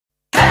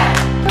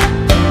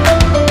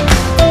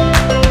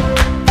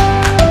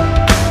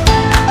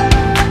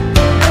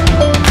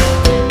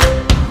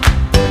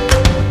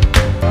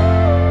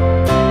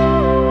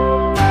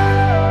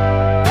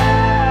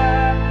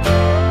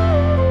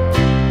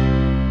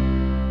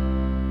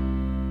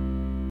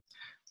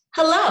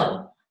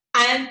Hello,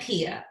 I'm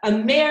Pia, a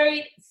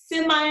married,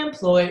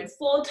 semi-employed,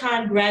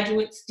 full-time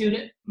graduate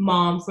student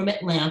mom from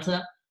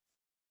Atlanta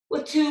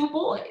with two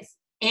boys,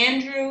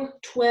 Andrew,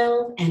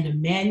 12, and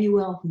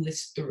Emmanuel, who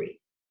is 3.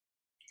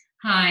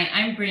 Hi,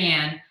 I'm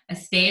Brianne, a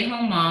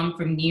stay-at-home mom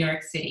from New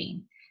York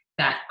City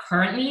that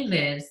currently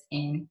lives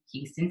in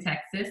Houston,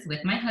 Texas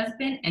with my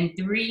husband and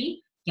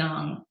 3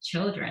 young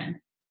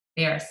children.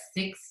 They are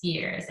 6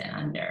 years and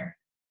under.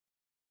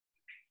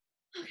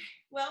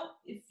 Well,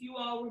 if you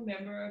all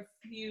remember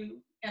a few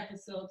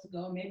episodes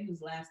ago, maybe it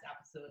was last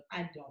episode,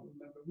 I don't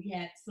remember. We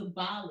had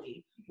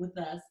Sabali with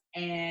us,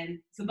 and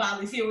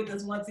Sabali's here with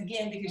us once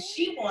again because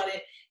she wanted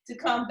to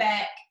come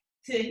back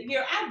to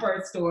hear our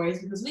birth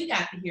stories because we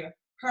got to hear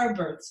her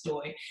birth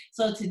story.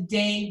 So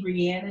today,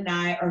 Brianne and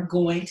I are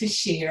going to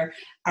share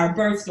our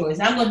birth stories.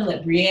 I'm going to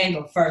let Brianne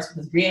go first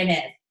because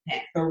Brianne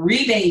had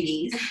 3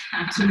 babies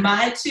to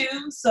my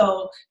 2,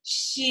 so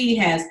she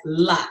has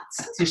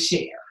lots to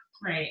share.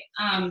 Right.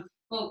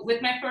 Well,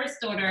 with my first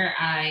daughter,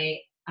 I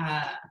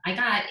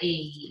got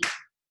a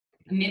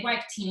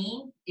midwife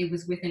team. It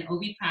was with an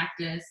OB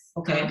practice.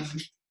 Okay.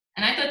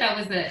 And I thought that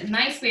was a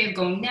nice way of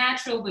going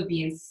natural but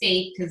being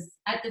safe, because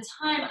at the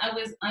time I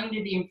was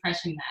under the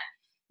impression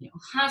that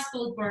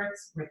hospital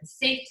births were the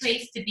safe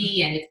place to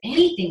be, and if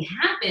anything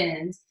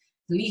happened,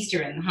 at least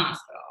you're in the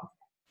hospital.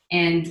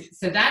 And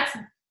so that's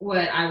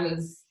what I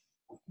was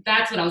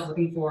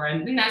looking for,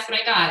 and then that's what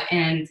I got.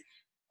 And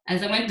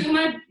as I went through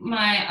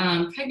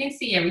my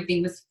pregnancy,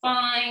 everything was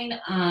fine.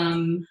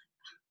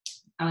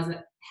 I was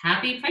a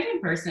happy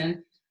pregnant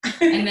person.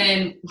 And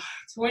then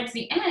towards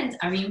the end,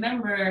 I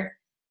remember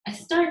I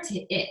start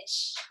to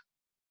itch.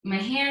 My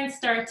hands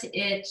start to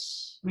itch.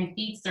 My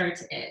feet start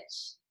to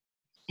itch.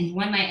 And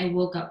one night I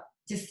woke up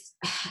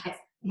I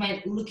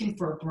went looking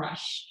for a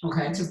brush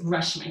to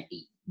brush my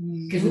feet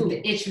because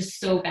the itch was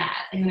so bad.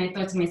 And then I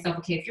thought to myself,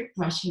 okay, if you're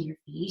brushing your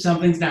feet,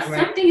 something's not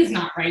right. Something is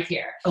not right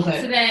here.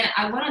 Okay. So then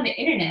I went on the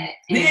internet.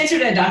 And the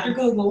internet, Dr.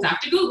 Google.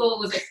 Dr. Google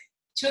was like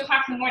 2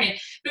 o'clock in the morning.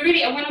 But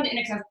really, I went on the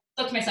internet because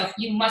I thought to myself,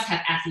 you must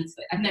have athlete's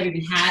foot. I've never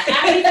even had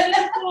athlete's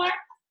foot before.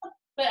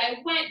 But I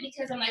went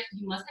because I'm like,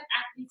 you must have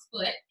athlete's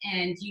foot,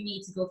 and you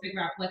need to go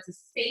figure out what's a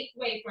safe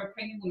way for a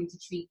pregnant woman to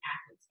treat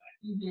athlete's foot.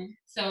 Mm-hmm.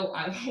 So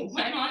I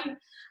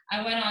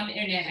went on the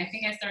internet. I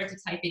think I started to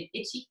type in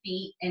itchy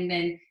feet, and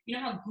then you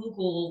know how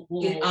Google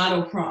will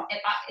auto prompt.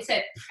 It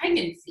said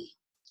pregnancy.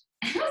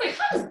 And I was like,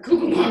 how does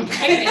Google know I'm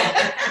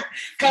pregnant?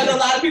 Because a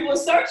lot of people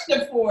searched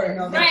it for it.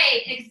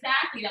 Right,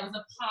 exactly. That was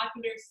a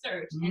popular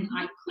search. Mm-hmm. And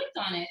I clicked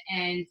on it,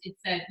 and it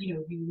said,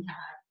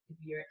 if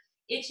you're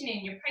itching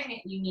and you're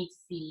pregnant, you need to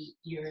see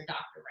your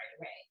doctor right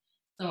away.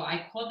 So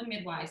I called the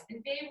midwives,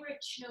 and they were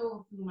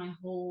chill through the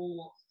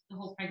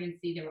whole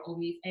pregnancy. They were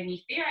always,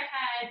 any fear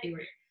I had, they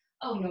were,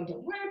 oh no,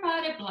 don't worry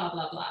about it, blah,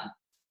 blah, blah.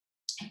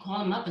 I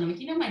called them up, and I'm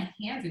like, my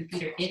hands and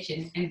feet are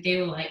itching. And they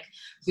were like,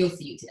 we'll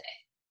see you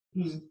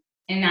today. Hmm.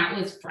 And that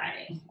was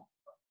Friday.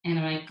 And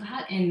I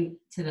got into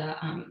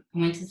I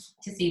went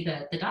to see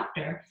the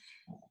doctor,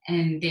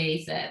 and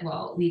they said,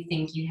 well, we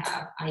think you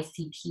have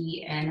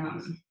ICP,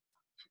 and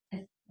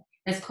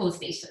that's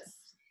cholestasis.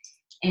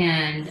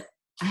 And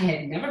I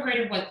had never heard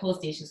of what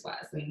cholestasis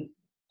was. And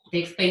they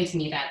explained to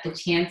me that the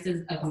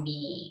chances of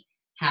me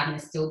having a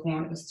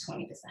stillborn was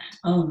 20%.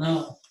 Oh,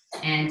 no.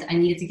 And I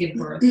needed to give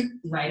birth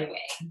right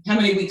away. How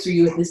many weeks were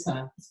you at this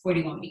time? It's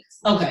 41 weeks.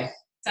 Okay.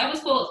 So I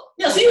was full.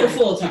 No, so you were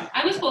full term.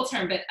 I was full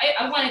term, but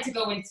I wanted to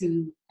go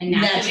into a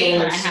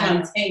natural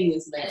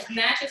spontaneous labor.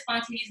 Natural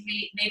spontaneous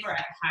labor.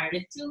 I hired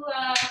a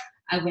doula.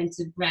 I went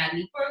to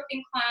Bradley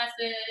birthing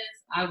classes.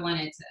 I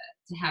wanted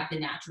to have the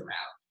natural route.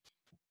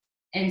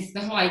 And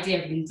the whole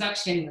idea of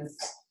induction was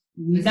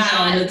not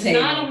on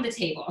the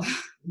table.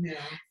 No.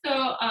 So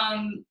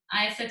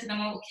I said to them,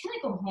 well, can I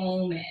go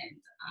home and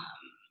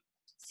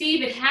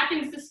see if it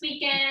happens this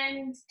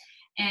weekend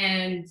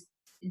and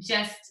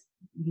just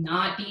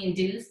not be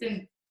induced?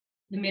 And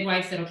the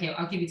midwife said, okay,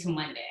 I'll give you till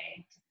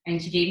Monday.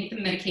 And she gave me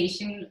the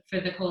medication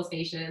for the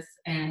cholestasis,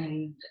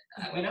 and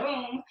I went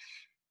home,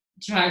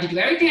 tried to do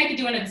everything I could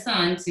do under the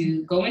sun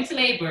to go into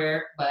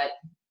labor, but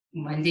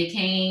Monday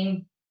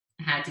came,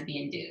 I had to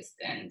be induced.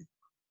 And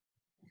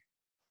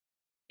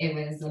it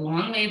was a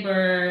long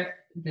labor.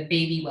 The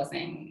baby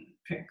wasn't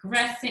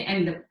progressing,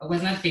 and it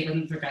wasn't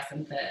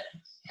progressing,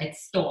 it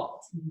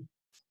stalled.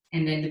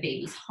 And then the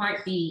baby's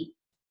heartbeat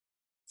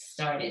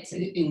started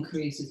to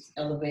increase, it's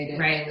elevated.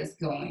 Right,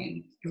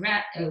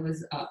 it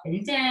was up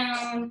and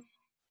down.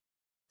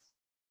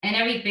 And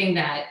everything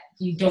that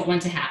you don't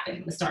want to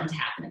happen was starting to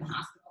happen in the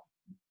hospital.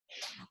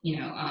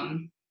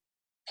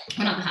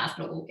 Well, not the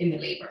hospital, in the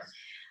labor.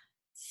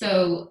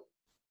 So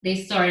they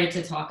started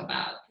to talk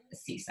about a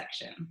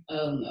C-section.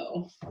 Oh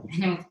no.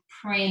 And I was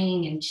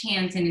praying and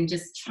chanting and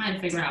just trying to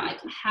figure out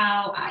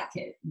how I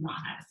could not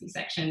have a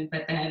C-section.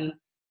 But then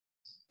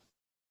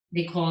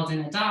they called in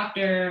a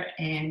doctor,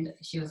 and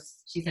she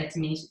said to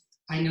me,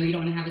 I know you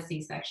don't want to have a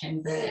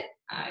C-section, but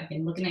I've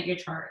been looking at your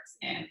charts,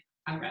 and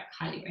I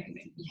highly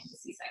recommend you have a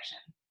C-section.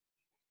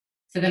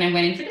 So then I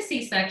went in for the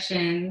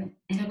C-section,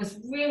 and it was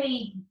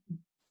really,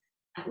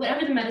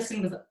 whatever the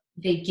medicine was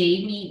they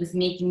gave me was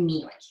making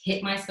me like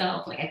hit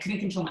myself. Like I couldn't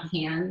control my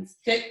hands.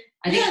 They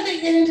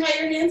didn't tie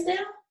your hands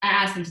down? I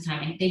asked them to tie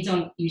my. They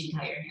don't usually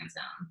tie your hands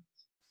down.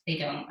 They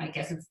don't. I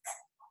guess it's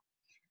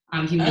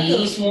humane. I could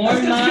have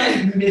sworn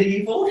mine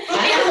medieval.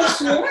 I could have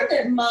sworn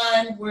that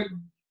mine were.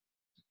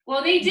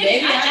 Well, they did.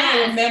 Maybe I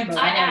don't remember.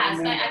 I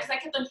asked because I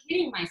kept on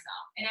hitting myself,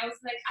 and I was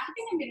like, I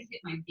think I'm gonna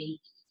hit my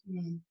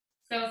baby.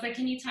 So I was like,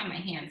 can you tie my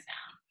hands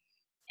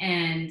down?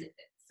 And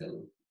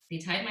so they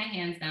tied my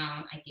hands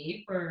down. I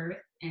gave birth,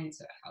 and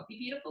to a healthy,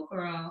 beautiful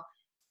girl.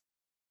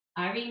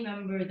 I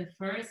remember the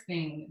first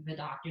thing the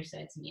doctor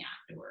said to me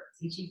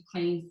afterwards, and she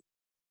claims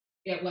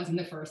it wasn't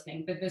the first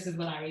thing, but this is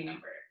what I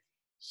remember.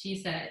 She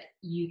said,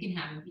 "You can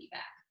have a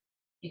VBAC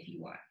if you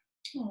want."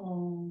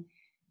 Oh.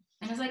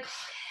 And I was like,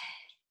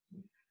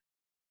 okay.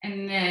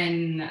 And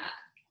then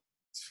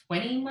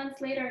 20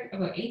 months later,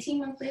 about 18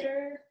 months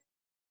later,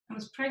 I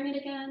was pregnant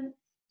again.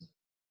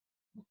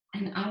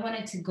 And I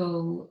wanted to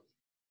go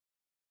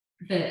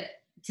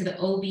to the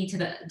OB, to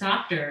the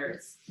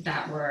doctors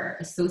that were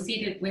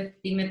associated with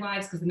the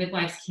midwives, because the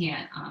midwives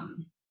can't,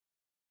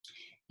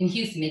 in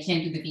Houston, they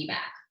can't do the VBAC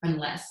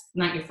unless,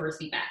 not your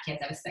first VBAC, you have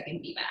to have a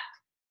second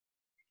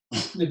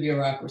VBAC. The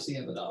bureaucracy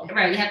of it all.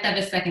 Right, you have to have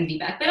a second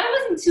VBAC. But I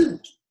wasn't too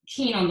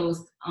keen on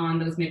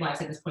those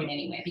midwives at this point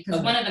anyway,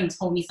 because one of them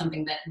told me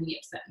something that really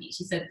upset me.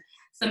 She said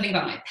something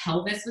about my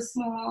pelvis was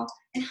small.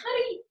 And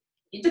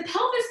the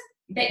pelvis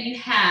that you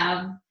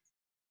have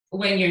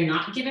when you're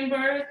not giving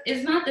birth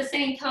is not the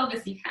same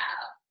pelvis you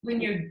have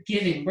when you're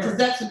giving birth. Because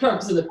that's the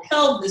purpose of the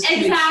pelvis.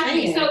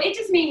 Exactly. So it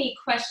just made me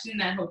question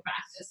that whole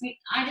practice. And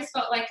I just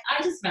felt like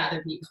I just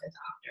rather be with a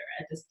doctor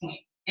at this point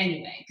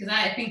anyway, because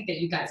I think that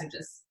you guys are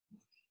just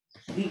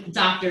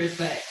doctors,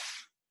 but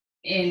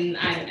in,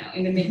 I don't know,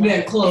 in the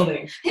midwife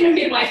clothing. In a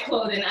midwife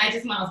clothing, I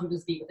just might as well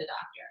just be with a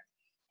doctor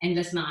and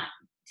just not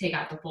take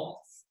out the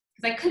faults.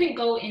 Because I couldn't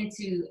go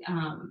into,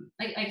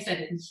 like I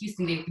said, in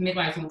Houston, the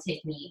midwives won't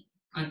take me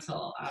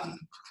until,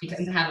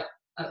 because to have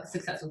a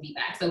successful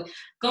VBAC. So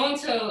going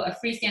to a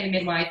freestanding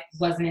midwife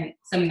wasn't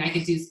something I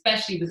could do,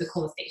 especially with the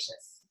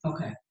cholestasis.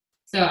 Okay.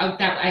 So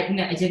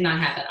I did not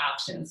have that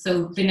option.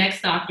 So the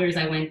next doctors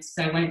I went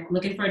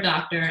looking for a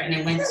doctor, and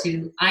I went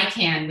to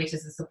ICAN, which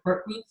is a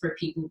support group for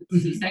people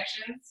with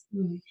C-sections.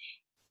 Mm-hmm.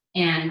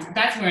 And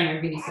that's where I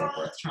really saw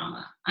birth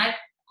trauma. I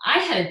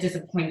had a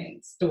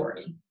disappointing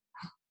story.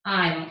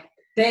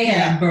 They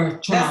had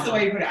birth trauma. That's the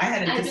way you put it. I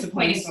had a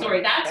disappointing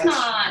story. That's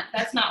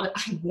not what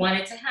I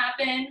wanted to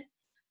happen.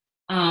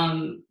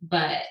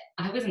 But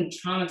I wasn't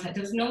traumatized.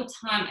 There was no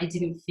time I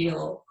didn't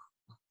feel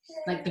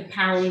like the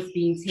power was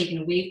being taken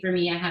away from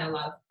me. I had a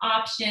lot of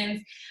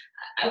options.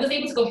 I was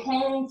able to go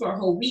home for a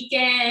whole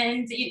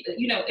weekend.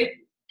 You know, it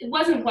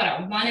wasn't what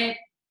I wanted,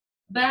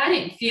 but I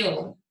didn't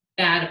feel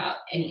bad about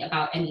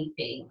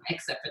anything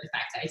except for the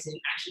fact that I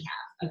didn't actually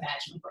have a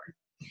vaginal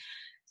birth.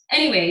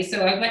 Anyway,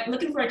 so I went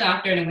looking for a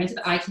doctor, and I went to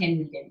the ICAN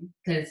meeting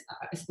because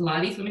a lot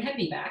of these women had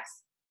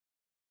VBACs,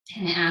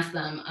 and I asked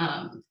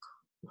them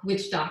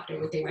which doctor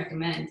would they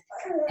recommend.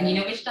 And you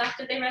know which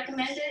doctor they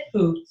recommended?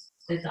 Who?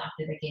 The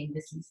doctor that gave me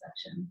the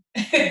C-section.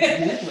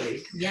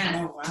 Really? Yes.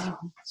 Oh wow.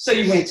 So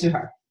you went to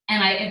her.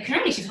 And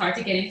apparently she's hard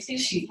to get into.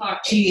 She's hard.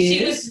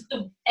 She was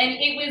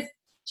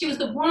she was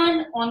the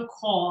one on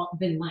call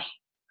the night.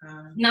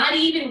 Not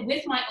even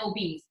with my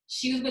OBs.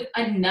 She was with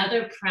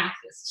another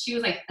practice. She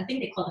was like, I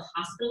think they call it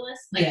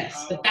hospitalist. Like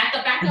yes. The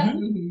backup.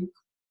 Mm-hmm.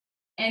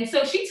 And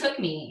so she took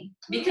me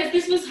because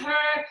this was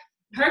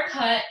her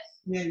cut.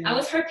 Yeah. I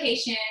was her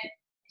patient.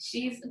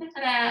 She's a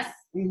badass.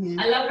 Mm-hmm.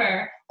 I love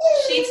her.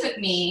 She took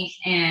me,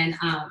 and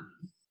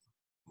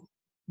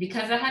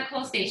because I had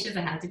cholestasis,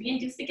 I had to be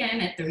induced again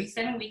at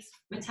 37 weeks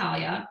with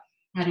Talia.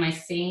 I had my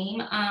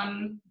same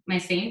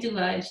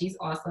doula, and she's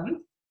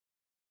awesome.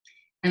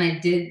 And I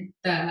did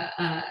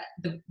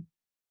the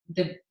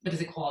what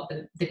is it called?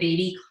 The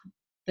baby,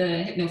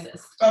 the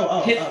hypnosis.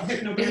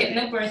 Hypnobirthing. The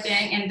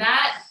hypnobirthing, and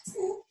that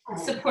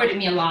supported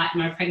me a lot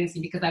in my pregnancy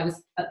because I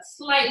was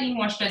slightly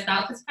more stressed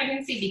out this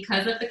pregnancy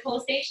because of the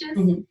cholestasis.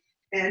 Mm-hmm.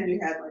 And you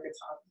had like a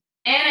toddler.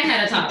 And I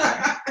had a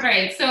toddler,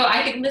 right? So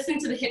I could listen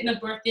to the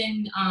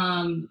hypnobirthing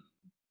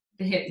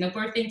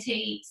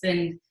tapes,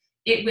 and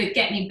it would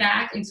get me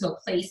back into a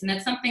place. And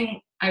that's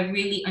something I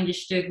really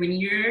understood. When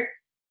you're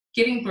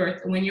giving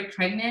birth, when you're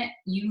pregnant,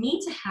 you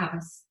need to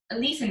have at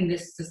least in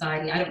this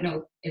society. I don't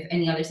know if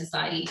any other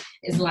society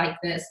is like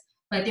this,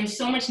 but there's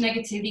so much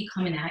negativity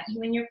coming at you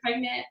when you're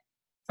pregnant.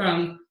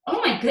 From,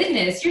 oh my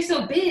goodness, you're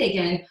so big,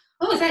 and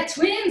oh, is that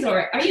twins,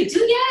 or are you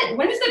due yet?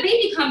 When is the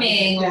baby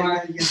coming?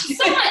 Or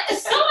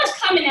so much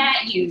coming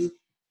at you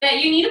that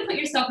you need to put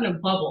yourself in a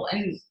bubble.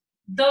 And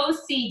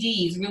those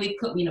CDs really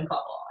put me in a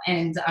bubble.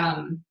 And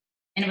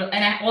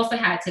I also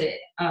had to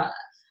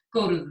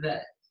go to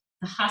the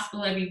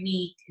hospital every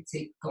week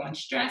to go on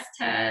stress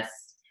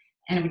tests,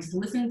 and I would just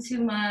listen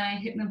to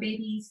my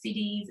Hypnobaby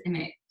CDs, and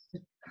it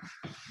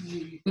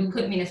would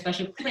put me in a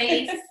special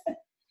place.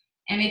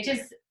 And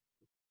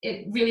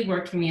it really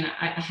worked for me, and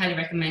I highly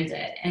recommend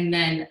it. And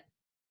then it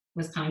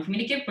was time for me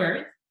to give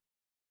birth.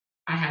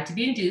 I had to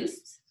be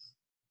induced,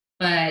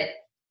 but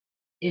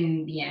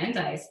in the end,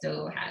 I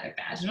still had a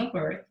vaginal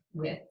birth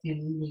with the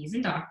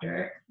amazing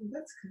doctor.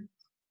 That's good.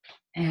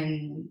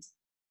 And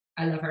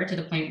I love her to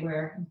the point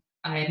where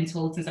I'm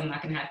told since I'm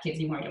not going to have kids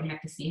anymore, I don't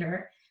have to see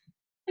her.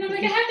 And I'm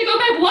like, I have to go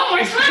back one more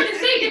time to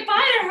say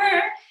goodbye to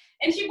her.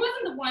 And she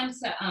wasn't the one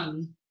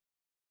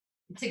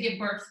to give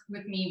birth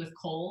with me with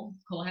Cole.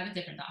 Cole had a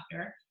different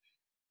doctor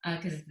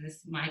because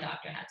my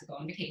doctor had to go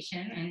on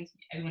vacation, and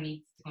everyone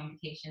needs to go on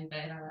vacation.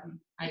 But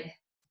I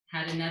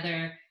had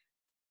another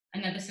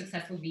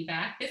successful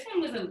VBAC. This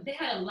one they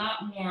had a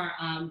lot more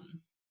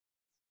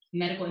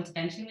medical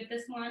intervention with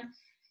this one,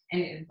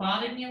 and it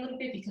bothered me a little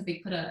bit because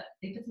they put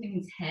something in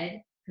his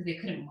head because they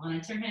couldn't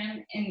monitor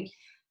him. And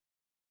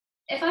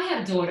if I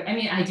have daughters, I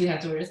mean, I do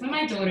have daughters, but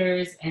my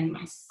daughters and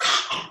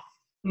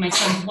my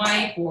son's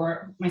wife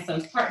or my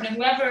son's partner,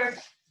 whoever,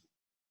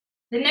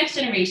 the next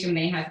generation, when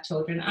they have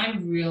children,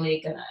 I'm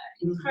really gonna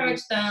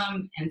encourage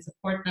them and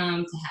support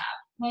them to have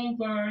home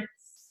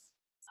births,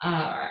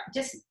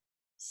 just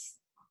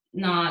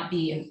not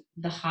be in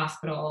the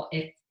hospital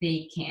if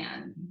they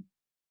can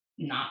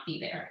not be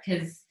there.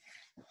 Because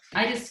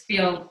I just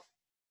feel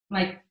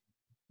like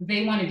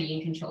they want to be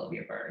in control of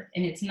your birth,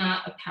 and it's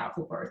not a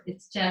powerful birth.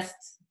 It's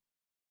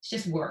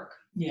just work.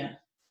 Yeah.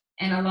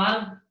 And a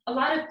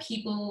lot of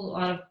people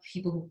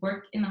who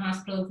work in the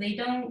hospital, they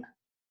don't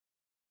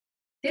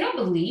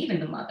believe in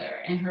the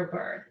mother and her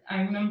birth.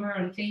 I remember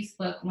on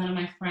Facebook, one of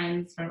my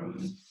friends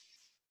from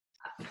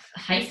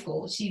high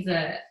school, she's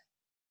a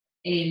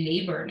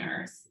labor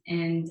nurse,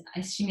 and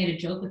she made a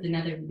joke with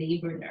another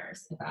labor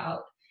nurse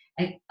about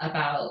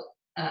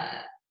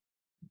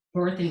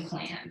birth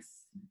implants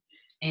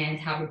and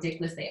how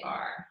ridiculous they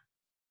are.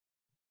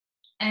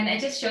 And it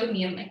just showed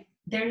me, I'm like,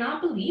 they're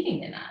not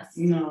believing in us.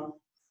 No.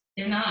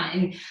 They're not.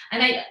 And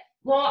I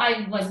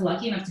was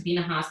lucky enough to be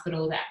in a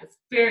hospital that was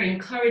very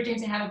encouraging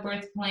to have a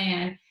birth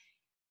plan.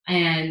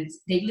 And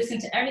they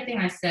listened to everything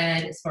I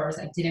said as far as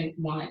I didn't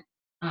want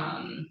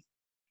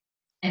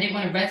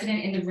a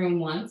resident in the room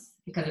once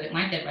because I didn't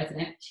like that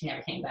resident. She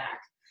never came back.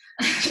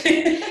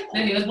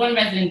 Then there was one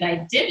resident that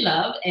I did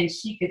love, and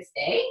she could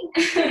stay.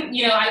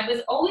 I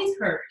was always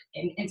heard.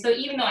 And so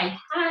even though I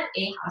had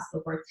a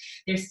hospital birth,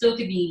 there still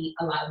could be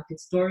a lot of good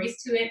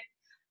stories to it.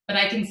 But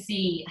I can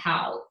see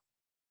how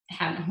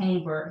having a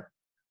home birth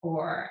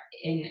or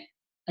in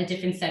a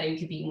different setting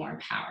could be more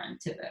empowering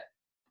to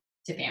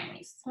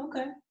families.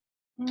 Okay.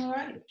 All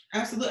right.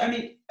 Absolutely. I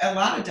mean, a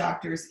lot of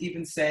doctors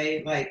even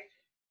say, like,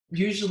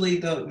 usually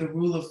the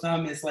rule of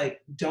thumb is like,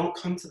 don't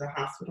come to the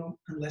hospital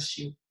unless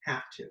you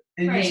have to.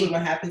 And right. Usually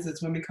what happens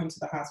is women come to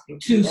the hospital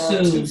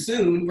too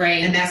soon.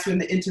 Right. And that's when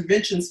the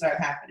interventions start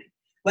happening.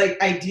 Like,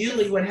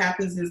 ideally what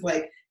happens is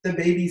like the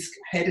baby's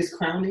head is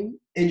crowning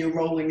and you're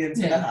rolling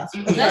into the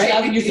hospital. That's right?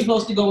 how you're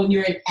supposed to go when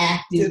you're in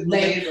active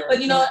labor.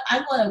 But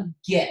I want to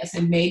guess,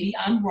 and maybe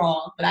I'm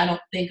wrong, but I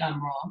don't think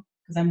I'm wrong,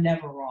 because I'm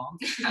never wrong,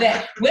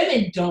 that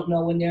women don't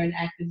know when they're in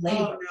active labor.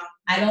 Oh, no.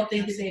 I don't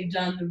think that they've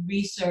done the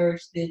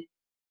research that.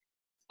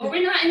 Well,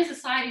 we're not in a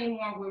society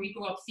anymore where we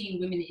grow up seeing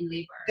women in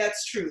labor.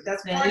 That's true.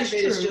 That's part of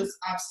it. Is just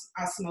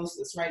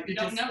osmosis, right? You're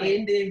just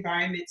in the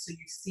environment, so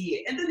you see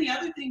it. And then the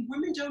other thing,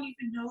 women don't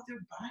even know their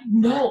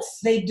body parts.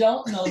 No, they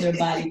don't know their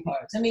body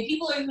parts. I mean,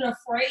 people are even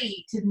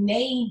afraid to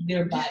name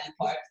their body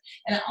parts.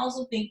 And I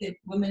also think that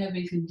women have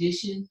been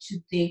conditioned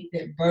to think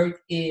that birth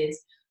is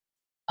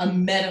a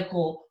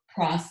medical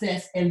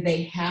process and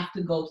they have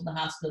to go to the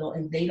hospital,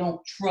 and they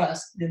don't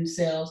trust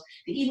themselves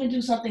to even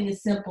do something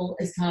as simple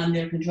as time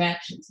their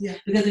contractions. Yeah.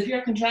 Because if your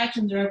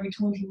contractions are every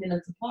 20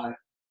 minutes apart,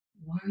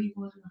 why are you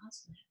going to the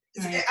hospital?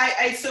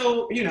 Right.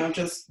 So,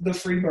 just the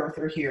free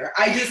birther here.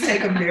 I just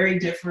take a very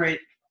different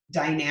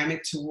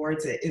dynamic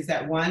towards it. Is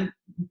that one,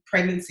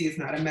 pregnancy is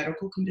not a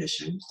medical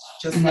condition,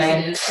 just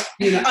like,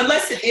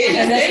 unless it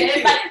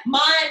is.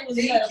 Mine was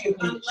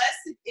unless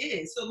it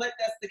is. So that's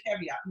the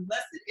caveat.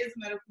 Unless it is a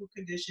medical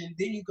condition,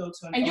 then you go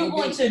to an And you're OB.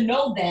 going to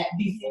know that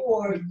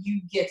before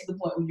you get to the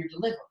point when you're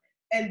delivering.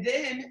 And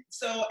then,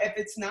 so if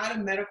it's not a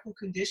medical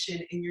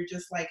condition and you're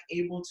just like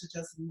able to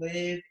just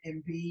live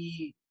and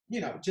be,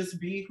 just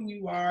be who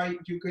you are,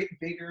 you get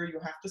bigger,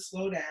 you'll have to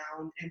slow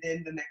down. And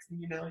then the next thing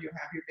you know, you'll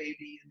have your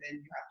baby, and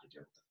then you have to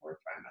deal with the fourth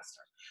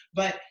trimester.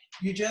 But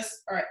you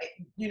just are,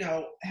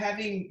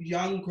 having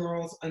young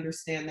girls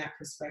understand that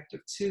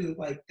perspective too.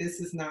 Like, this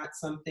is not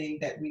something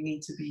that we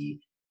need to be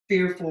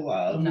fearful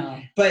of. No.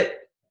 But,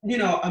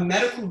 a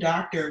medical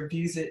doctor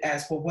views it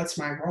as, well, what's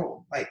my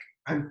role? Like,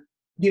 I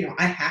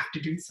have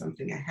to do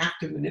something. I have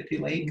to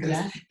manipulate,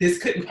 because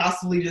this couldn't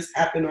possibly just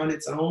happen on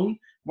its own.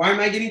 Why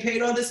am I getting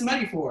paid all this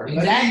money for?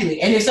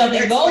 Exactly. And if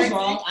something goes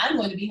wrong, I'm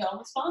going to be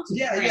held responsible.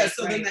 Yeah.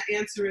 So then the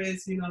answer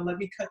is, let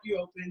me cut you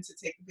open to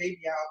take the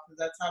baby out, because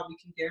that's how we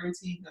can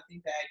guarantee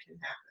nothing bad can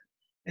happen.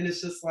 And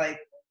it's just like,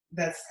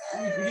 that's,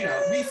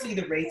 we see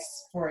the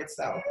race for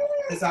itself.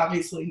 It's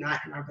obviously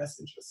not in our best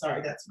interest.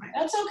 Sorry, that's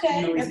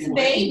okay. That's a one.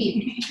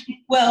 baby.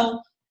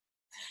 Well,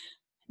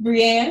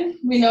 Brianne,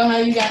 we know how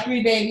you got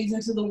 3 babies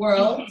into the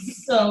world.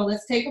 So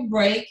let's take a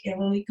break. And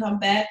when we come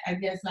back, I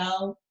guess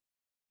I'll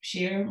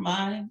share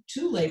my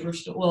 2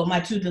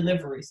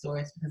 delivery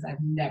stories, because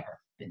I've never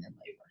been in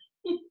labor.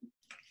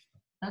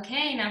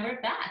 Okay, now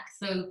we're back.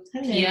 So,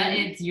 Hello. Pia,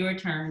 it's your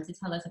turn to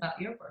tell us about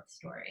your birth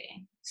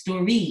story.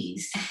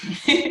 Stories.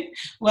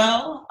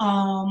 Well,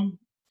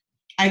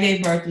 I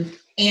gave birth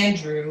to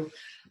Andrew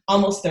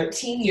almost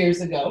 13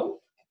 years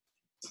ago.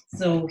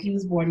 So he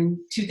was born in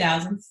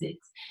 2006.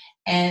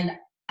 And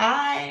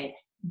I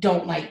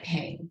don't like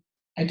pain.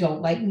 I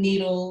don't like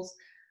needles.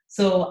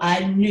 So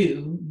I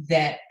knew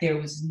that there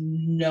was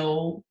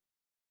no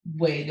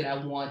way that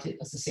I wanted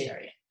a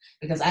cesarean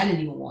because I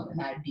didn't even want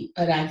an IV.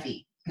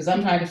 Because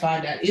I'm trying to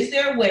find out, is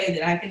there a way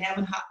that I can have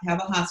a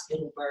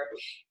hospital birth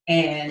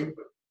and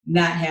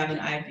not have an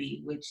IV,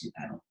 which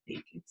I don't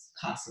think it's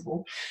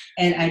possible.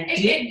 And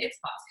It's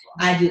possible.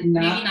 I did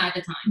not. Maybe not at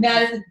the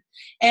time.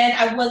 And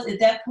I was, at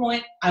that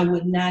point, I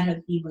would not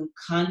have even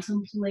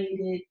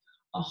contemplated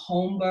a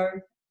home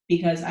birth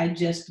because I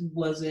just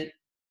wasn't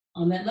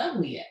on that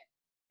level yet.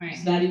 Right.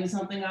 It's not even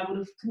something I would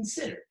have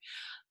considered.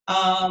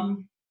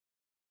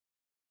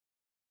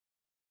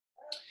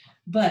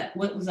 But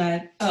what was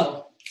I?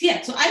 Oh,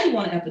 yeah. So I didn't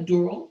want an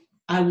epidural.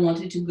 I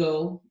wanted to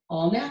go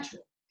all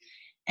natural.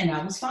 And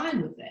I was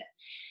fine with that.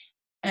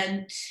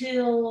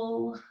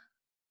 Until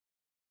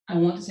I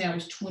want to say I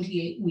was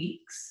 28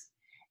 weeks.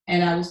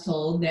 And I was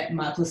told that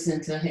my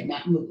placenta had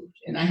not moved.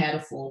 And I had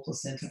a full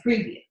placenta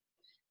previa.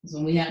 Because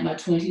when we had my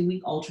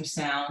 20-week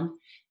ultrasound,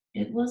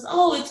 it was,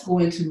 it's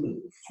going to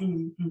move.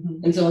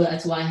 Mm-hmm. And so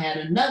that's why I had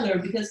another,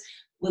 because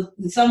with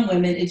some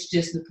women, it's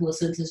just the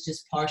placenta is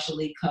just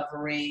partially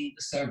covering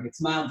the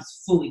cervix. Mine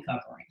was fully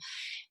covering.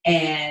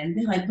 And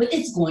they're like, but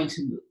it's going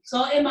to move.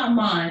 So in my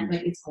mind,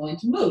 like, it's going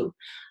to move.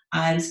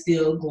 I'm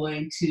still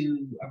going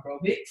to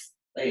aerobics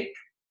like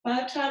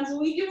 5 times a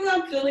week. Even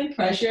though I'm feeling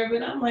pressure,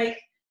 but I'm like,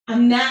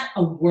 I'm not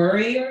a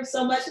worrier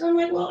so much. And I'm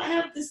like, well, I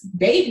have this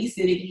baby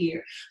sitting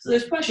here. So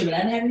there's pressure, but I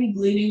didn't have any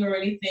bleeding or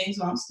anything.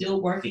 So I'm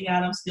still working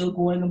out. I'm still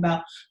going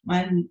about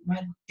my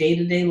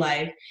day-to-day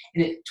life.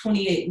 And at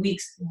 28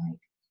 weeks, like,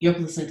 your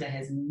placenta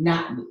has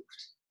not moved.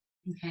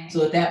 Okay.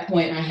 So at that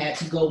point, I had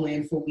to go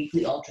in for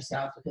weekly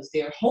ultrasounds because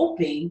they're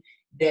hoping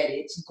that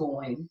it's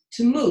going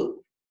to move.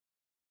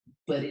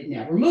 But it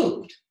never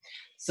moved.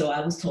 So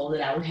I was told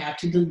that I would have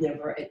to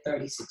deliver at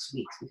 36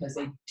 weeks because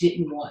they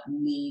didn't want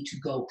me to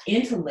go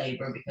into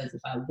labor, because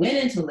if I went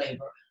into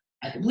labor,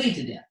 I could bleed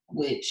to death,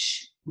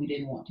 which we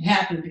didn't want to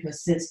happen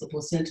because since the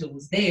placenta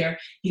was there,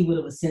 he would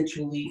have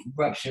essentially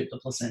ruptured the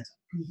placenta.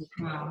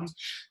 Wow.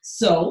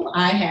 So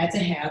I had to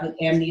have an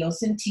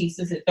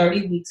amniocentesis at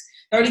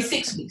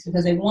 36 weeks,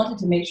 because they wanted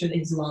to make sure that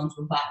his lungs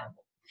were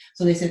viable.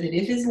 So they said that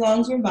if his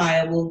lungs were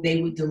viable,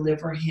 they would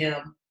deliver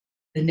him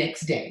the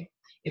next day.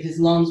 If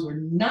his lungs were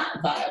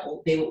not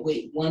viable, they would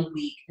wait 1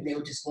 week and they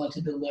were just going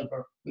to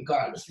deliver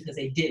regardless, because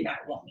they did not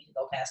want me to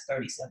go past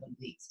 37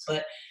 weeks.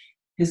 But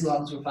his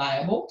lungs were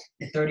viable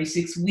at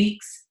 36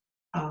 weeks.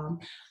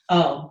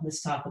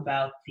 Let's talk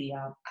about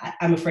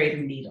I'm afraid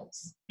of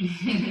needles.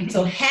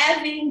 So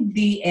having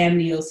the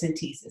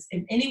amniocentesis,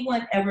 if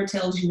anyone ever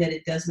tells you that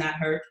it does not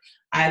hurt,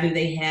 either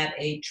they have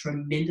a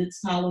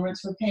tremendous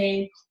tolerance for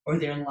pain or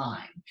they're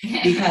lying.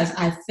 Because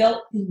I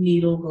felt the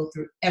needle go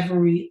through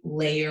every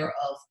layer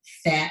of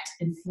fat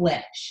and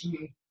flesh.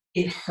 Mm-hmm.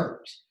 It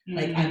hurt. Mm-hmm.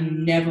 Like, I've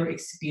never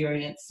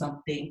experienced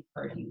something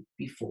hurting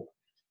before.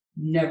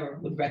 Never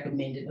would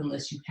recommend it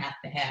unless you have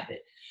to have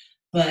it.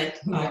 But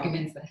who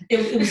recommends that?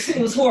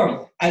 It was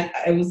horrible.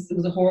 It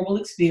was a horrible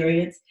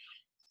experience.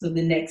 So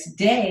the next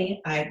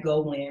day I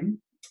go in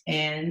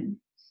and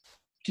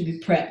to be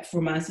prepped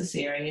for my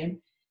cesarean.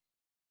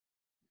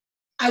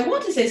 I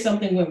want to say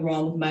something went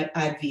wrong with my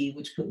IV,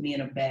 which put me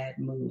in a bad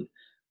mood.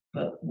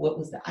 But what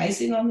was the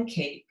icing on the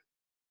cake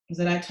was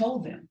that I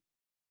told them,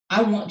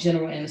 I want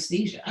general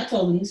anesthesia. I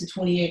told them this is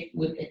 28.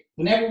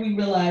 Whenever we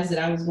realized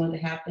that I was going to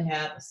have a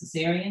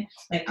cesarean,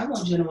 like, I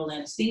want general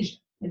anesthesia.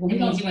 Like,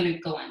 It means you want to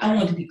go under. I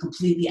want to be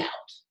completely out.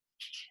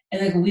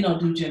 And like, we don't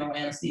do general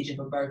anesthesia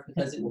for birth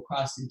because it will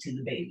cross into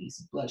the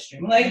baby's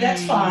bloodstream. Like,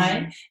 that's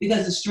fine,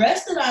 because the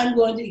stress that I'm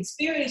going to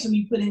experience from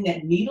you putting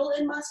that needle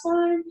in my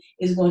spine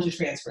is going to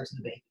transfer to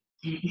the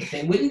baby. But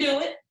they wouldn't do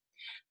it.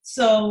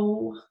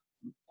 So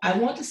I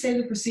want to say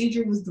the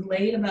procedure was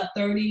delayed about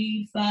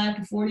 35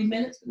 to 40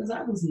 minutes because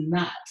I was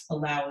not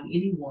allowing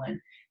anyone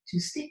to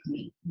stick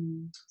me.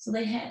 So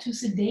they had to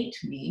sedate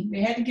me. They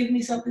had to give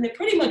me something that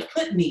pretty much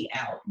put me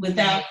out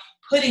without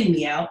putting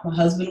me out. My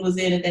husband was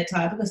in at that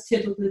time, because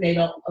typically they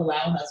don't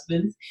allow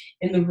husbands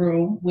in the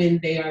room when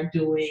they are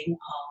doing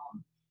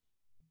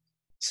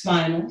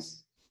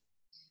spinals.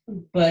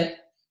 But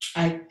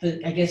I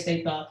guess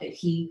they thought that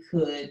he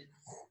could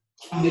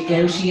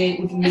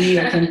negotiate with me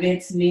or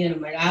convince me. And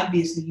I'm like,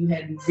 obviously you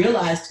hadn't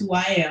realized who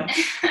I am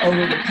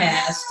over the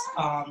past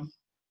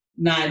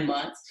 9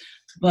 months.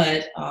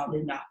 But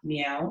they knocked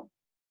me out.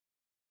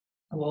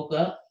 I woke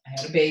up, I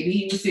had a baby.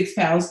 He was 6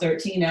 pounds,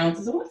 13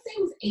 ounces. I want to say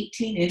he was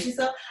 18 inches.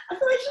 So I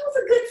feel like he was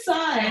a good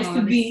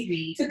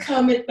size to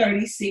come at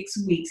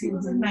 36 weeks. It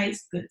was a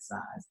nice, good size.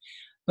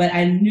 But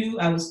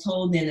I was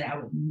told then that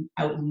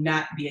I would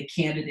not be a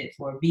candidate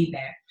for a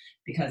VBAC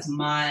because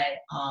my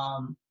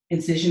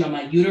incision on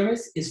my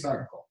uterus is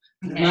vertical.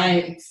 Okay.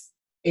 My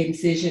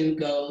incision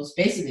goes,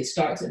 basically it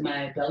starts at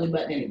my belly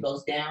button and it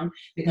goes down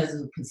because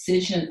of the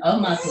position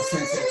of my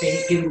placenta. If they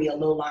had given me a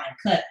low line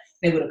cut,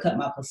 they would have cut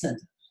my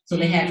placenta. So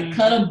they had to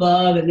cut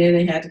above and then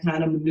they had to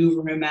kind of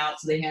maneuver him out.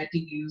 So they had to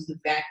use the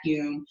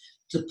vacuum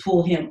to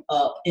pull him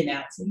up and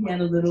out. So he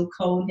had a little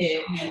cone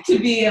head to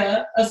be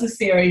a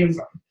cesarean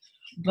birth.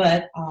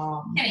 But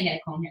Kenny had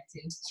a cone head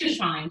too. She was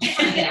trying to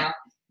get out.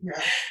 Yeah.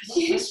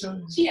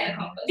 She had a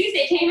cone. At least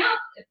they came out.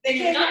 They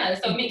came out,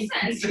 so it makes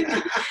sense.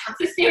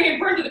 Cesarean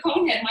birth with a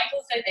cone head.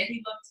 Michael said that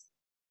he looked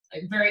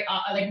like very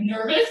like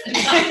nervous and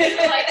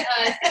like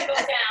it's gonna go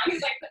down.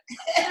 He's like,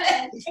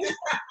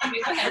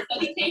 okay, go ahead. So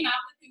he came out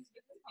with his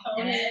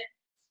cone head.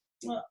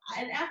 Well,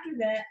 and after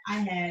that, I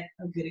had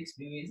a good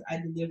experience. I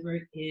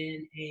delivered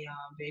in a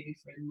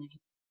baby-friendly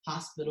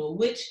hospital,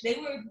 which they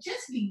were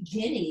just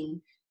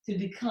beginning to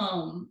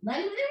become, they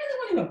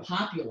really weren't even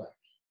popular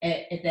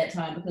at that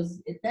time,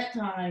 because at that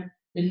time,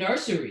 the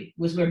nursery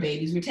was where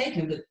babies were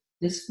taken, but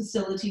this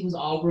facility was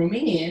all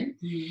rooming in.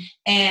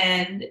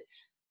 And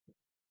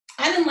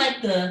I didn't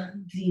like the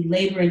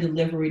labor and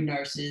delivery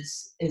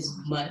nurses as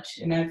much.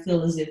 And I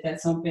feel as if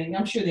that's something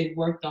I'm sure they've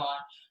worked on,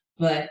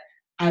 but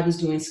I was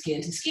doing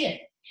skin to skin.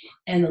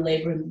 And the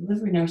labor and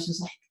delivery nurse was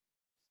like,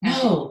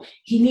 no,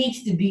 he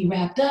needs to be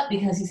wrapped up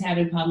because he's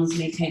having problems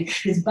maintaining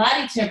his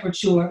body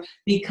temperature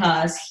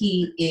because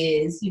he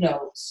is,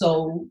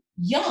 so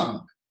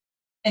young.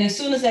 And as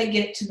soon as I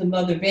get to the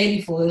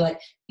mother-baby floor, they're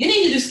like, you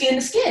need to do skin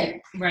to skin.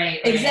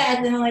 Right.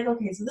 Exactly. And I'm like,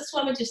 okay, so this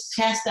woman just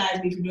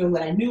chastised me for doing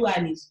what I knew I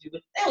needed to do.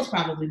 But that was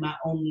probably my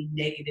only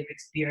negative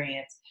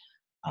experience.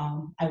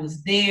 I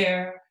was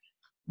there.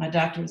 My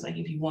doctor was like,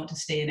 if you want to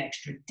stay an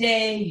extra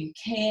day, you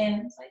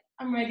can. It's like,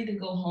 I'm ready to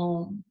go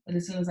home. But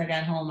as soon as I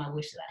got home, I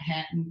wish that I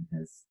hadn't,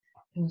 because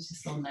it was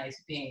just so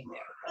nice being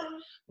there.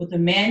 With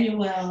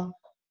Emmanuel,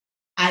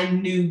 I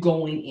knew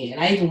going in.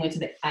 I even went to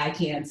the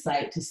ICANN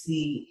site to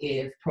see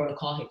if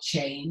protocol had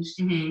changed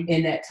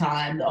in that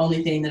time. The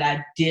only thing that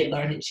I did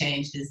learn had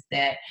changed is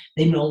that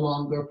they no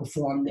longer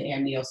perform the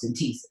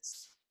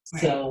amniocentesis.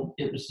 Right. So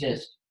it was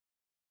just,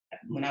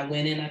 when I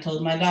went in, I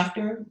told my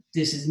doctor,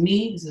 this is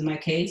me, this is my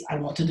case, I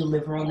want to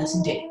deliver on this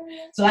day.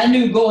 So I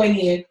knew going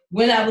in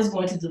when I was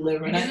going to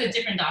deliver. And this is a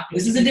different doctor.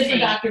 This is a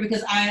different doctor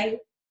because I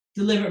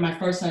delivered my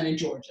first son in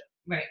Georgia.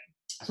 Right.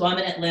 So I'm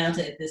in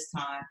Atlanta at this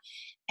time.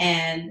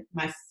 And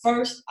my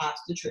first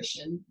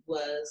obstetrician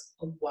was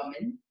a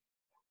woman.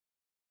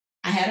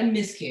 I had a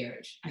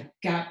miscarriage. I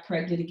got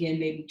pregnant again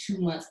maybe 2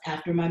 months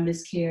after my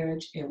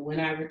miscarriage. And when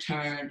I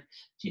returned,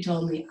 she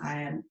told me,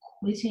 I am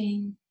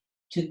quitting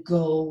to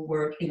go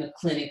work in a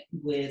clinic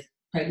with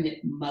pregnant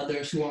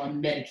mothers who are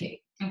on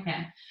Medicaid.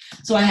 Okay.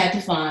 So I had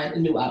to find a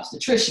new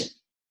obstetrician.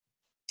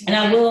 And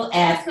I will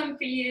add, awesome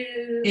for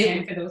you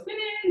and for those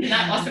women,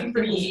 not awesome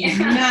for me.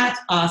 Not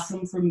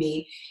awesome for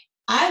me.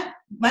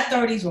 My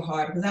 30s were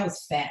hard because I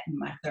was fat in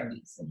my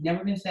 30s. I've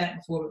never been fat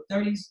before,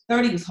 but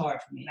 30 was hard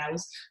for me. And I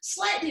was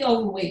slightly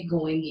overweight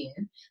going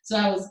in. So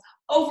I was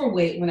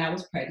overweight when I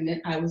was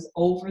pregnant. I was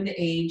over the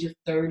age of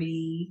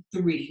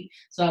 33.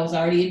 So I was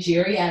already a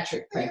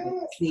geriatric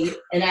pregnancy.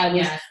 And I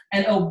was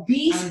an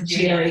obese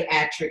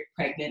geriatric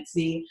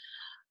pregnancy.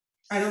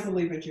 I don't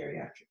believe in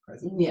geriatric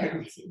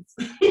pregnancies.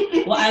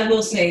 Well, I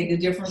will say the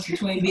difference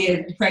between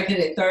being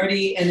pregnant at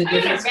 30 and the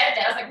difference. I read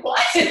that. I was like,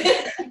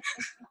 what?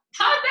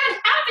 How did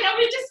that happen? I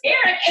was just here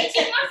like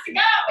 18 months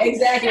ago.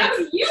 Exactly. I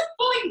was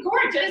youthful and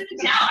gorgeous,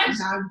 and now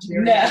I'm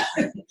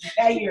geriatric.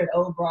 Now you're an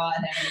old broad.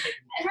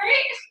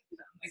 Right?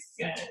 Oh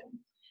my God.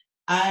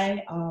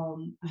 I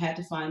had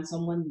to find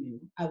someone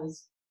new.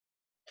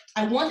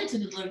 I wanted to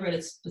deliver at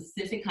a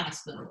specific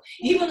hospital.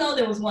 Even though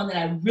there was one that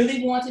I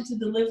really wanted to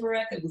deliver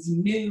at that was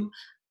new,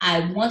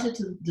 I wanted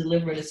to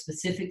deliver at a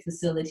specific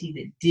facility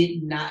that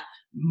did not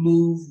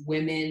move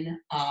women.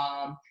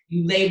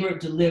 You labored,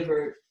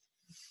 delivered,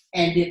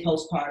 and did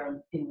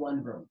postpartum in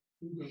one room.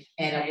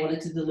 And I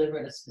wanted to deliver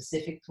at a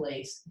specific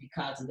place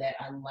because of that.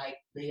 I liked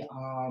the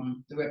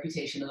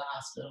reputation of the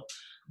hospital.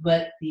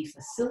 But the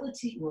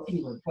facility, well,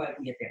 anyway, before I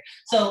can get there.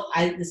 So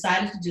I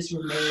decided to just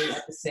remain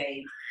at the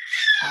same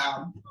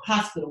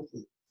hospital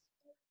group.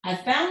 I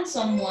found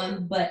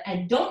someone, but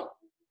I'm not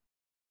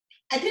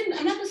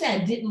gonna say I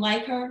didn't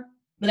like her,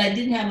 but I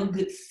didn't have a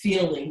good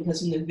feeling because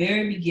from the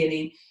very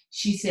beginning,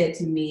 she said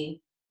to me,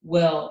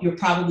 well, you're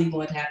probably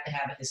going to have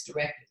a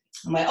hysterectomy.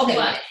 I'm like, okay,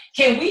 well,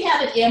 can we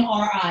have an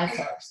MRI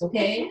first,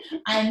 okay?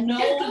 I know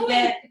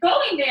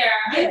going there,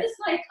 I'm just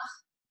like,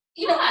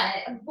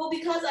 well,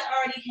 because I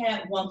already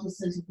had one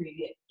placenta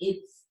previa,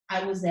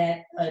 I was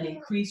at an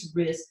increased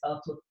risk of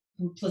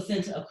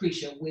placenta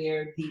accretion,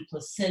 where the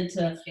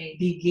placenta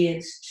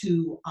begins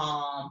to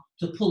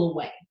pull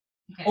away.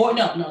 Okay. Or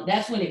no,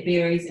 that's when it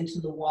buries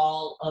into the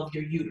wall of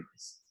your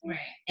uterus. Right.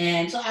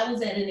 And so I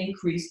was at an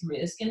increased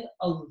risk, and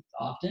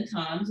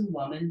oftentimes a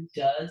woman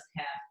does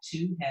have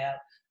to have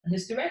a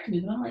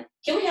hysterectomy. But I'm like,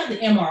 can we have the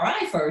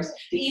MRI first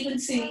to even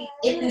see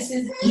if this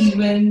is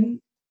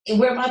even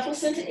where my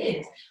placenta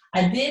is?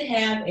 I did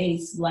have a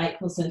slight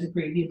placenta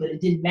previa, but it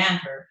didn't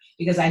matter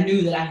because I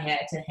knew that I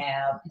had to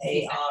have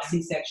a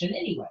C-section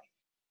anyway.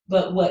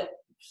 But what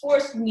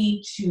forced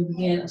me to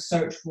begin a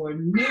search for a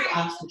new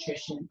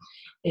obstetrician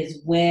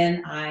is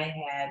when I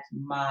had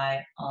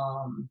my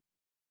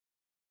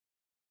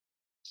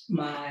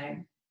my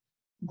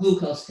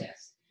glucose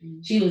test.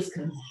 She was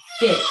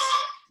convinced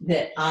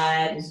that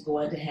I was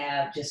going to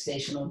have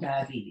gestational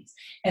diabetes.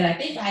 And I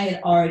think I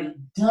had already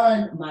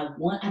done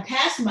I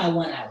passed my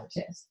 1 hour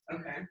test.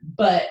 Okay.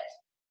 But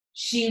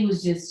she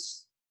was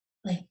just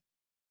like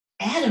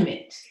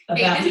adamant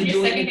about me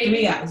doing it in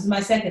 3 hours. This is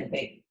my second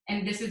baby.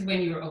 And this is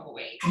when you were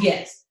overweight.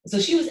 Yes. So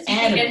she was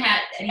adamant.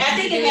 I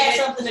think it had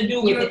something to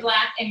do with you were it.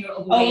 Black and you're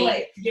overweight. Oh,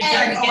 wait.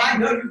 I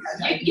know you had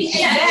that.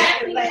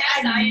 Exactly. Like,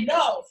 I know. You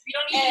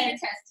don't need me to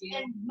test you.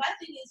 And my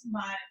thing is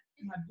my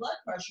blood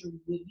pressure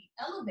would be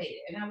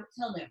elevated. And I would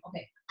tell them,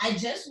 okay, I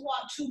just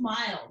walked 2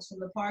 miles from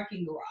the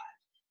parking garage.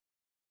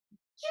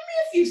 Give me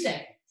a few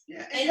seconds.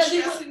 Yeah, And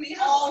because it would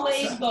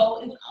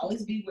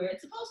always be where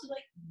it's supposed to be.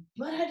 Like,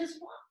 but I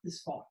just walked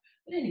this far.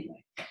 But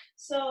anyway,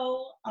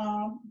 so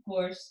of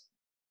course,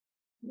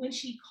 when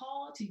she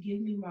called to give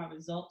me my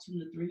results from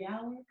the 3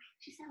 hour,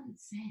 she sounded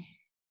sad.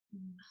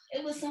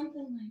 It was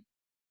something like,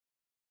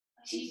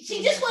 she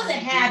just wasn't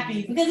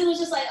happy because it was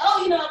just like,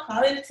 oh, I'm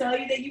calling to tell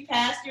you that you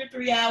passed your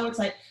 3 hours. It's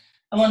like,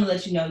 I want to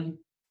let you know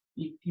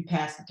you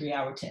passed the 3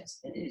 hour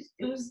test. And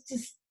it was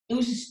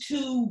just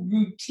too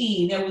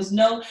routine. There was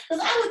no,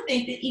 because I would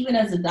think that even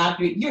as a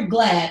doctor, you're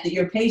glad that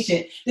your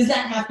patient does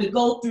not have to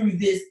go through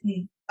this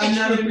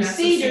extra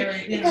procedure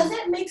because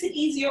that makes it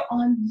easier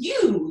on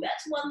you.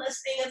 That's one less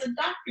thing as a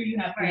doctor you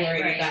have to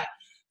worry about.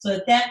 So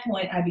at that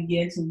point, I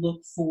began to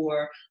look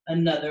for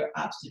another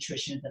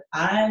obstetrician. But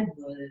I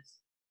was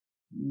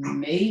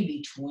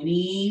maybe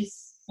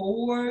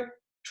 24,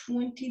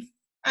 20.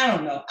 I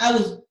don't know. I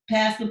was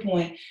past the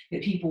point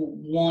that people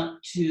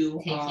want to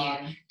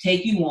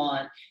take you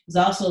on. It's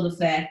also the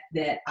fact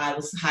that I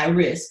was high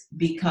risk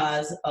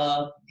because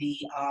of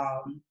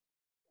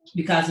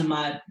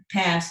my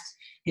past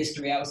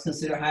history. I was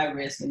considered high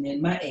risk, and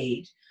then my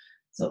age.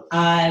 So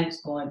I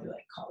was going to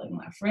calling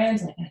my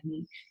friends. Like, I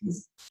mean,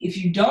 if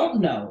you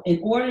don't know, in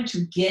order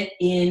to get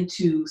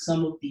into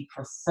some of the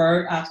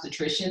preferred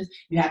obstetricians,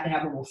 you have to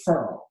have a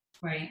referral.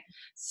 Right.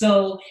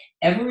 So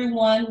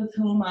everyone with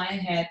whom I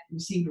had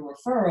received a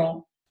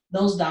referral,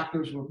 those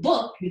doctors were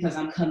booked because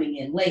I'm coming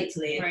in late.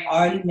 So they had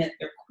already met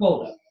their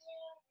quota.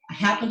 I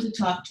happened to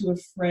talk to a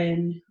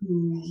friend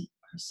who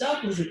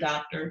herself was a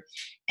doctor,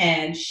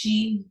 and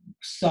she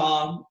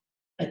saw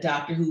a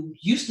doctor who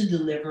used to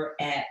deliver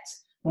at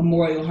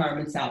Memorial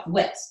Hermann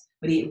Southwest,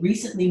 but he had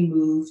recently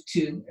moved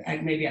to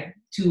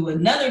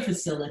another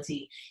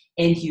facility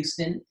in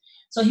Houston.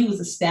 So he was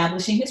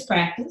establishing his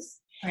practice.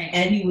 Right.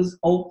 And he was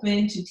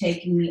open to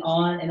taking me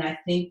on, and I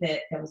think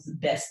that was the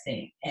best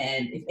thing.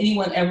 And if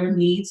anyone ever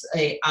needs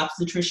a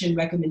obstetrician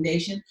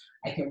recommendation,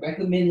 I can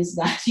recommend this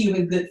guy to you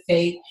in good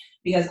faith,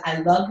 because I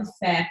love the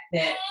fact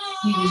that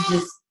he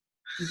was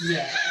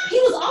he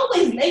was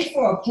always late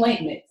for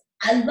appointments.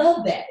 I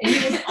love that. And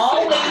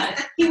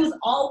he was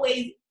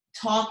always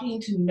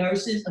talking to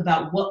nurses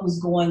about what was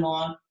going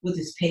on with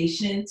his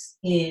patients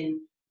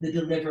in the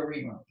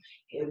delivery room.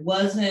 It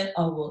wasn't,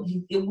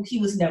 he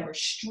was never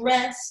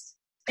stressed.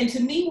 And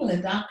to me, when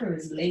a doctor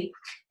is late,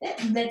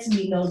 that lets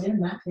me know they're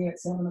not there at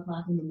 7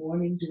 o'clock in the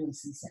morning doing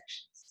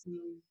C-sections.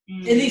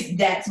 Mm-hmm. At least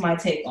that's my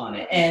take on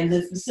it. And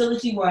the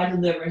facility where I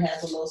deliver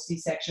has a low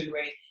C-section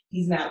rate.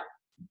 He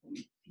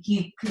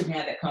couldn't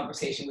have that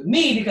conversation with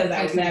me because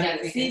I was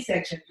having a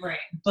C-section. Right.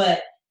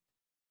 But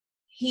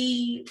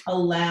he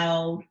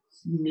allowed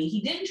me,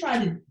 he didn't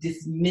try to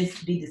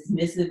be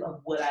dismissive of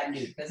what I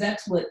knew, because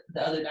that's what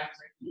the other doctors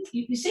are like,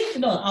 you seem to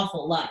know an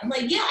awful lot. I'm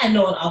like, yeah, I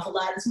know an awful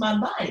lot. It's my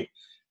body.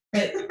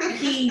 But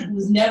he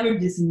was never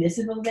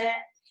dismissive of that.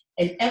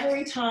 And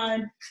every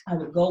time I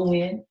would go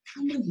in,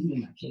 I knew he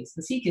knew my case,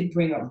 because he could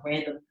bring up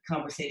random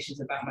conversations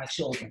about my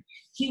children.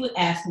 He would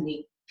ask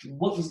me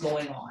what was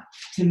going on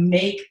to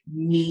make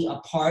me a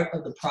part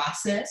of the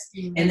process.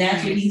 Mm-hmm. And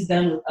that's what he's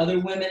done with other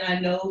women I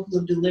know who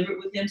have delivered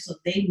with him, so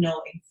they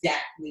know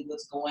exactly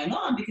what's going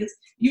on, because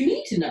you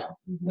need to know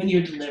when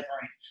you're delivering.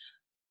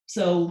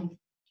 So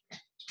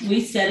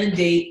we set a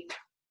date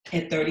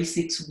at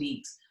 36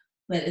 weeks.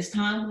 But as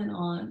time went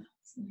on,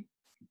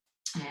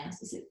 I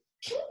asked, I said,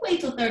 can we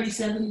wait till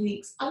 37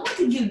 weeks? I want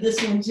to give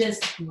this one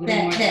just a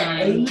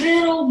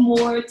little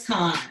more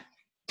time.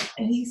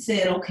 And he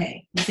said,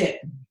 okay. He said,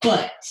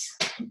 but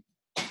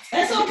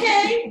that's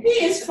okay.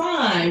 He is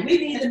fine. We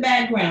need the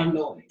background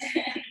noise.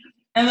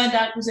 And my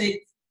doctor said,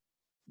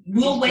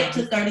 we'll wait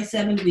till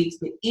 37 weeks,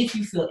 but if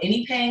you feel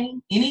any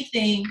pain,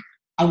 anything,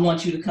 I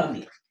want you to come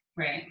in.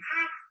 Right.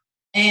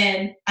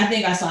 And I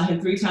think I saw him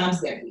 3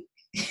 times that week.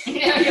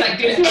 You're like,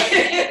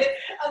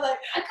 I'm like,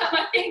 I cut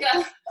my finger.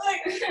 I'm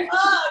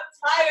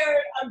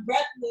tired, I'm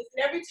breathless.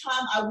 And every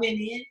time I went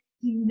in,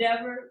 he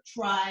never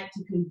tried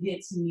to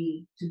convince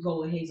me to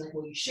go ahead. He's like,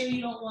 well, you sure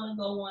you don't want to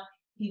go on?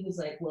 He was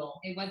like,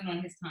 well, it wasn't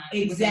on his time.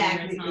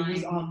 Exactly. It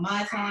was on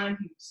my time.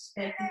 He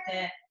respected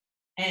that.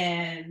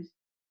 And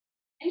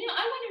I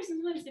wonder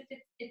sometimes if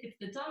it's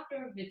the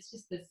doctor, if it's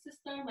just the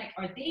system, like,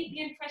 are they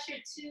being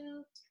pressured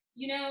too?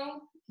 you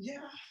know. Yeah.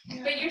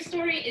 But your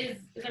story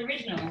is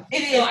original.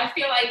 It So is. I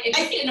feel like if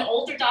you see an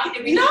older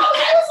doctor, No, he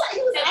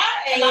was a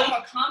our lot age.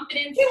 more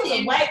confidence. He was a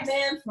in- white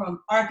man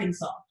from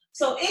Arkansas,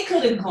 so it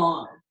could have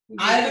gone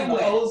Either either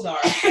way.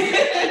 Ozark.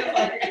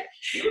 Like,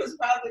 he was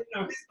probably,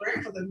 his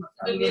grandmother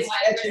The was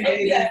midwife,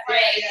 educated. yeah,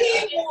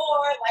 Yeah. He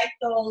wore like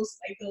those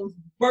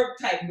Burke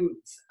type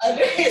boots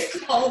under his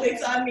clothing.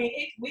 So I mean,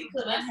 we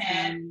could have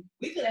had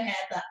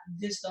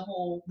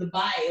the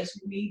bias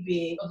for me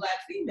being a Black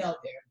female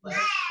there, but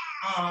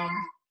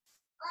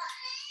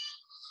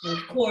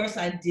of course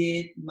I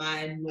did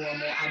my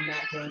normal. I'm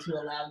not going to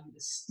allow you to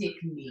stick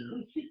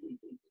me.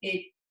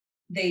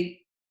 They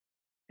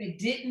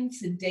didn't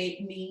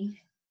sedate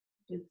me.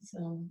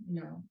 So,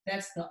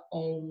 that's the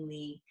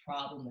only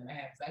problem that I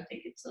have. I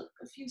think it took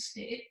a few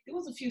sticks. It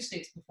was a few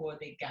sticks before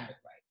they got it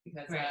right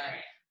because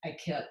I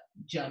kept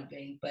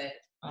jumping. But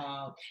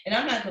and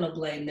I'm not going to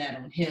blame that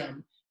on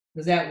him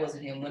because that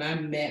wasn't him. When I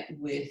met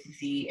with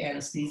the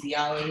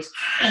anesthesiologist,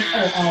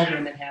 all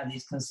women have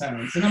these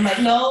concerns, and I'm like,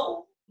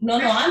 no,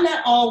 I'm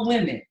not all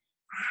women.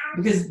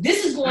 Because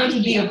this is going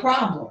to be a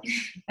problem.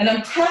 And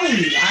I'm telling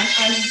you,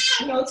 I'm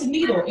it's a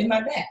needle in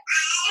my back.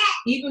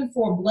 Even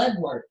for blood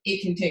work,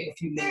 it can take a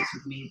few minutes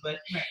with me. But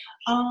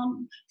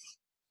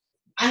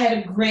I had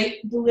a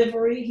great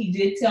delivery. He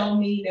did tell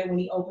me that when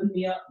he opened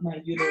me up, my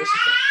uterus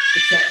was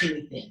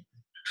exceptionally thin.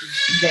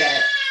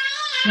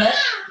 But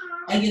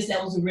I guess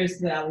that was a risk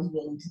that I was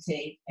willing to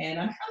take. And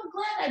I'm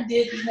glad I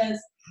did because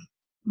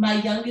my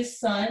youngest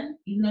son,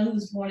 even though he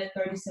was born at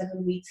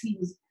 37 weeks, he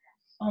was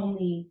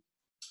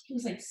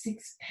like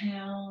 6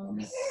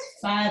 pounds,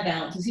 5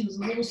 ounces. He was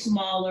a little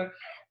smaller,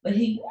 but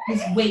his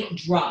weight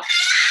dropped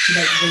to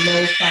like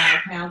below 5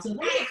 pounds. So if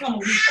he had come a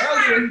week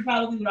earlier, he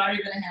probably would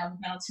already been a half a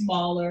pound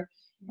smaller.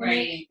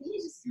 Right. He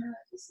just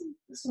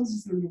this one's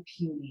just a little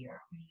punier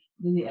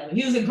than the other.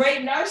 He was a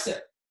great nurser.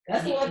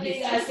 That's the one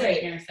thing I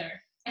say.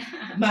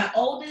 My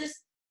oldest,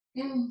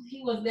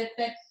 he was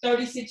that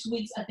 36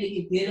 weeks. I think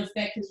it did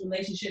affect his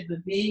relationship,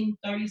 but being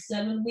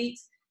 37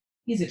 weeks,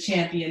 he's a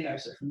champion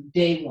nurser from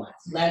day one.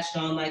 Latched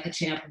on like a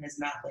champ and has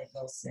not let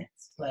go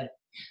since. But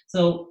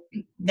so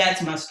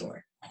that's my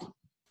story.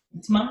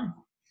 It's mine.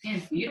 Yeah,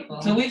 it's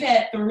beautiful. So we've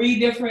had 3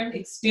 different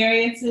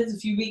experiences. A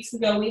few weeks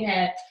ago we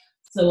had,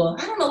 I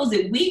don't know, was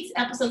it weeks,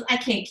 episodes? I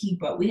can't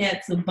keep up. We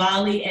had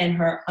Sabali and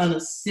her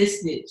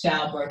unassisted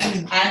childbirth,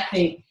 which I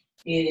think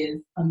is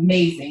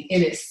amazing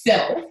in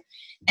itself.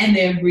 And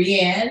then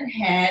Brienne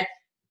had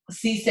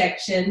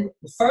C-section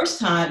the first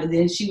time, and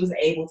then she was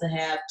able to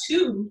have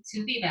two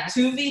VBACs,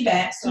 two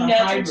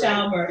natural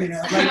childbirths.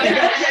 You're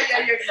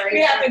right.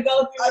 We have to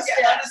go through the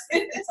steps.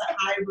 It's a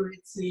hybrid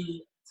to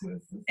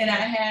and I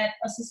had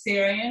a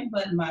cesarean,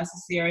 but my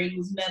cesarean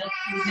was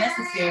medically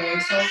necessary.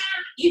 So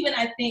even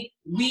I think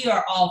we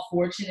are all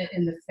fortunate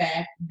in the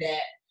fact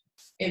that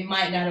it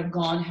might not have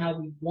gone how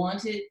we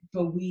wanted,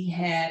 but we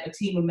had a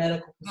team of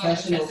medical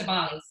professionals,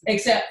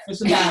 except for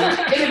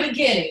Sabali in the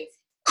beginning.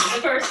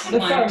 The first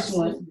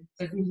one.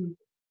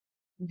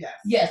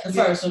 Yes, the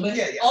first one. But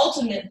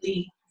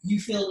ultimately, you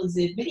feel as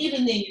if, but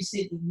even then,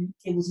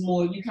 it was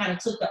more, you kind of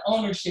took the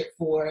ownership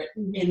for it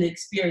in the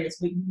experience,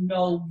 but you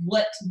know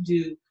what to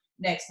do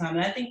next time.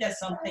 And I think that's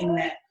something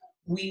that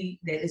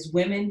as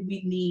women,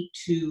 we need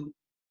to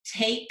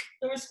take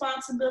the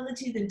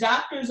responsibility. The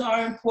doctors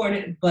are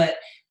important, but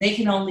they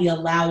can only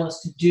allow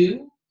us to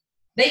do.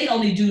 They can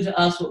only do to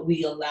us what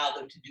we allow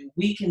them to do.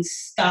 We can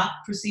stop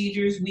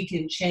procedures. We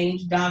can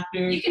change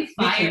doctors. You can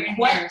fire a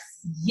nurse.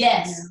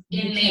 Yes.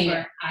 In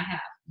labor, I have.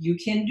 You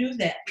can do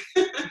that.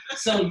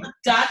 So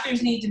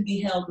doctors need to be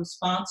held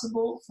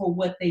responsible for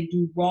what they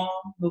do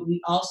wrong, but we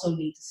also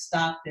need to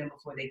stop them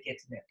before they get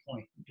to that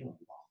point of doing wrong.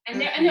 And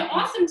they're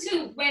awesome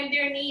too when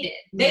they're needed.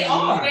 They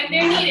are. When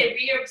they're needed.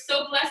 We are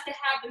so blessed to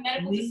have the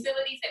medical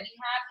facilities that we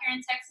have here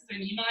in Texas or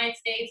in the United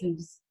States, and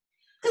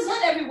because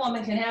not every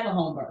woman can have a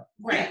home birth.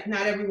 Right.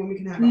 Not every woman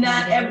can have a home birth.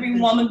 Not every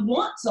woman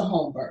wants a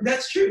home birth.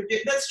 That's true.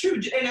 That's true.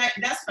 And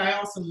that's what I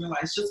also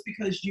realized. Just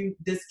because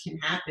this can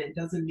happen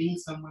doesn't mean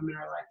some women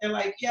are like, they're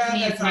like, yeah,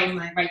 that's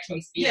right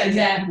choice. Yeah,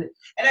 exactly.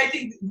 And I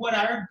think what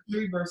our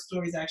 3 birth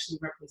stories actually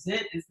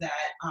represent is that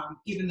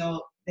even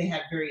though they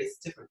had various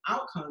different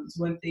outcomes,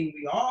 one thing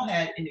we all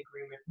had in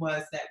agreement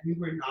was that we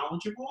were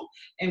knowledgeable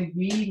and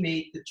we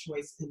made the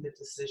choice in the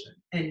decision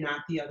and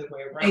not the other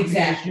way around.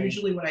 Exactly. Because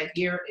usually what I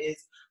hear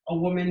is a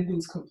woman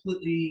who's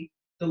the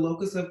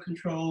locus of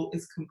control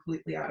is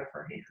completely out of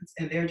her hands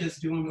and they're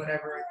just doing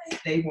whatever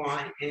they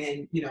want,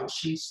 and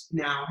she's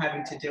now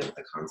having to deal with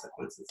the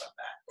consequences of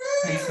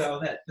that. And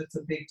so that's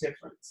a big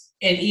difference.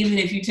 And even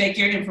if you take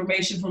your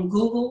information from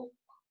Google,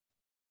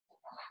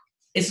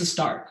 it's a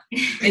start.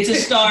 It's a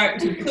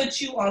start to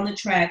put you on the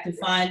track to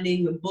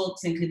finding the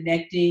books and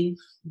connecting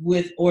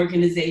with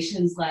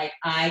organizations like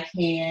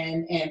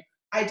ICANN and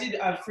I did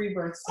Free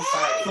Birth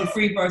Society. For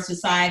Free Birth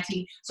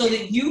Society, so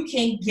that you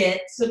can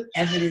get some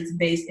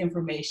evidence-based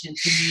information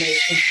to make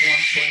informed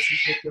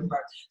choices with your birth.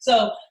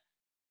 So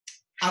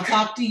I'll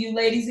talk to you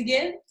ladies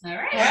again. All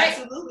right. All right.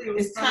 Absolutely. It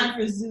was It's fun. time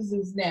for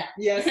Zuzu's nap.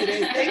 Yes, it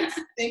is. Thanks.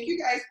 Thank you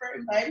guys for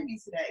inviting me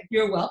today.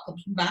 You're welcome.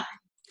 Bye.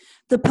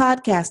 The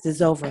podcast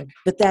is over,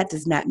 but that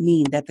does not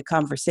mean that the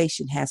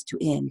conversation has to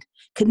end.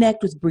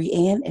 Connect with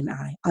Brianne and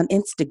I on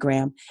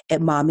Instagram at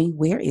Mommy,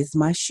 Where Is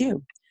My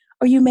Shoe?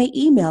 Or you may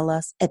email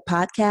us at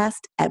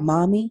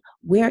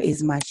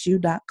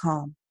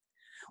podcast@mommywhereismyshoe.com.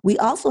 We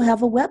also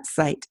have a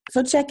website,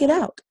 so check it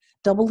out,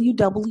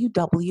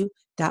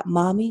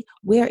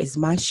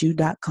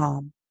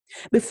 www.mommywhereismyshoe.com.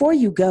 Before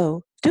you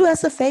go, do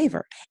us a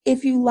favor.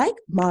 If you like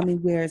Mommy,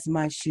 Where Is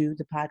My Shoe,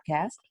 the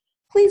podcast,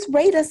 please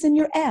rate us in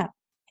your app.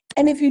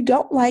 And if you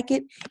don't like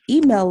it,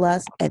 email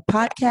us at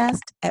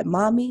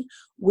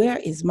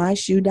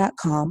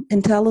podcast@mommywhereismyshoe.com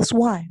and tell us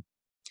why.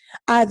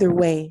 Either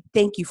way,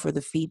 thank you for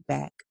the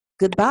feedback.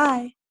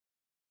 Goodbye.